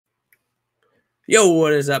Yo,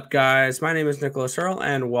 what is up, guys? My name is Nicholas Earle,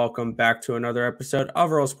 and welcome back to another episode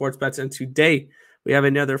of Earle Sports Bets. And today we have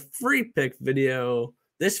another free pick video.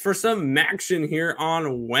 This for some action here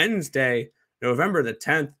on Wednesday, November the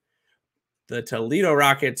 10th. The Toledo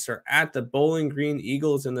Rockets are at the Bowling Green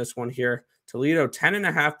Eagles in this one here. Toledo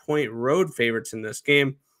 10.5-point road favorites in this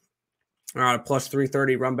game. Plus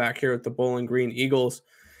 330 run back here with the Bowling Green Eagles.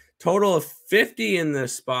 Total of 50 in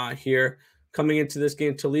this spot here. Coming into this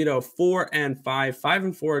game, Toledo 4-5,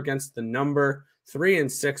 5-4 against the number,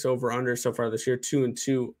 3-6 over under so far this year,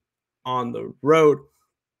 2-2 on the road.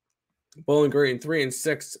 Bowling Green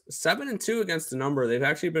 3-6, 7-2 against the number. They've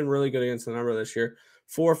actually been really good against the number this year.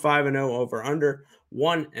 4-5-0 over under,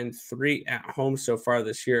 1-3 at home so far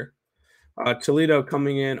this year. Toledo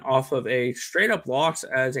coming in off of a straight up loss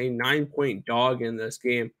as a 9-point dog in this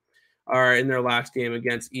game, or in their last game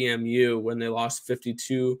against EMU when they lost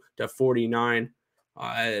 52-49.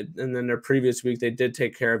 And then their previous week, they did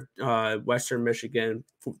take care of Western Michigan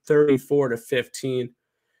 34-15.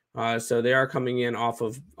 So they are coming in off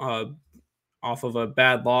of a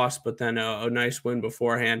bad loss, but then a nice win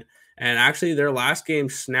beforehand. And actually, their last game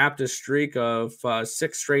snapped a streak of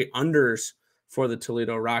 6 straight unders for the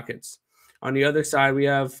Toledo Rockets. On the other side, we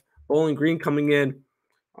have Bowling Green coming in.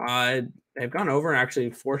 They've gone over actually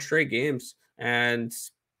 4 straight games, and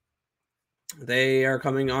they are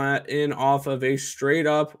coming in off of a straight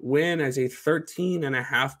up win as a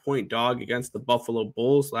 13.5-point dog against the Buffalo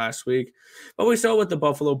Bulls last week. But we saw what the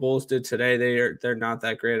Buffalo Bulls did today. They're not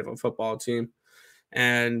that great of a football team,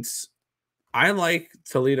 and I like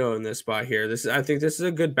Toledo in this spot here. I think this is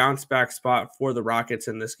a good bounce back spot for the Rockets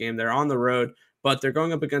in this game. They're on the road, but they're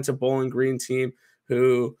going up against a Bowling Green team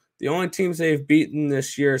who the only teams they've beaten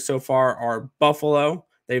this year so far are Buffalo.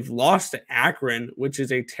 They've lost to Akron, which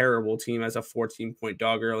is a terrible team, as a 14-point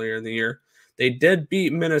dog earlier in the year. They did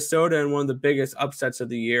beat Minnesota in one of the biggest upsets of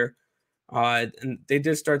the year. And they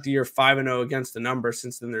did start the year 5-0 against the number.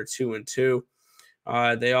 Since then, they're 2-2.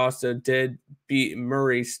 They also did beat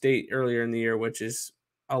Murray State earlier in the year, which is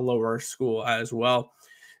a lower school as well.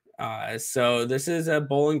 So this is a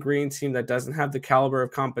Bowling Green team that doesn't have the caliber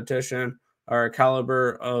of competition or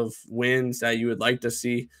caliber of wins that you would like to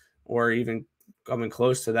see, or even coming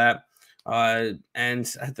close to that.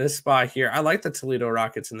 And at this spot here, I like the Toledo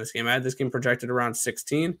Rockets in this game. I had this game projected around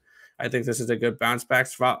 16. I think this is a good bounce back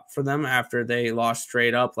spot for them after they lost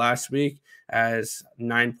straight up last week as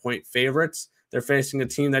 9-point favorites. They're facing a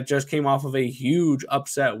team that just came off of a huge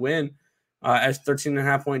upset win as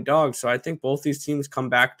 13.5-point dogs. So I think both these teams come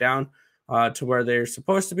back down to where they're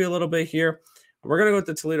supposed to be a little bit here. We're going to go with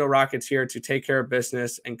the Toledo Rockets here to take care of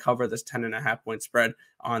business and cover this 10.5-point spread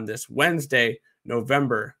on this Wednesday,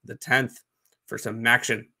 November the 10th, for some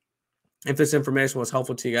action. If this information was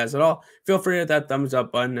helpful to you guys at all, feel free to hit that thumbs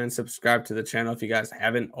up button and subscribe to the channel if you guys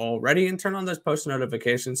haven't already, and turn on those post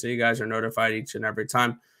notifications so you guys are notified each and every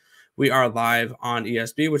time we are live on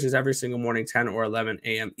ESB, which is every single morning, 10 or 11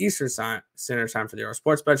 a.m. Eastern Standard Time for the Earle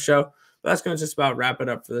Sports Bet Show. But that's going to just about wrap it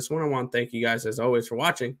up for this one. I want to thank you guys, as always, for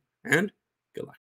watching, and good luck.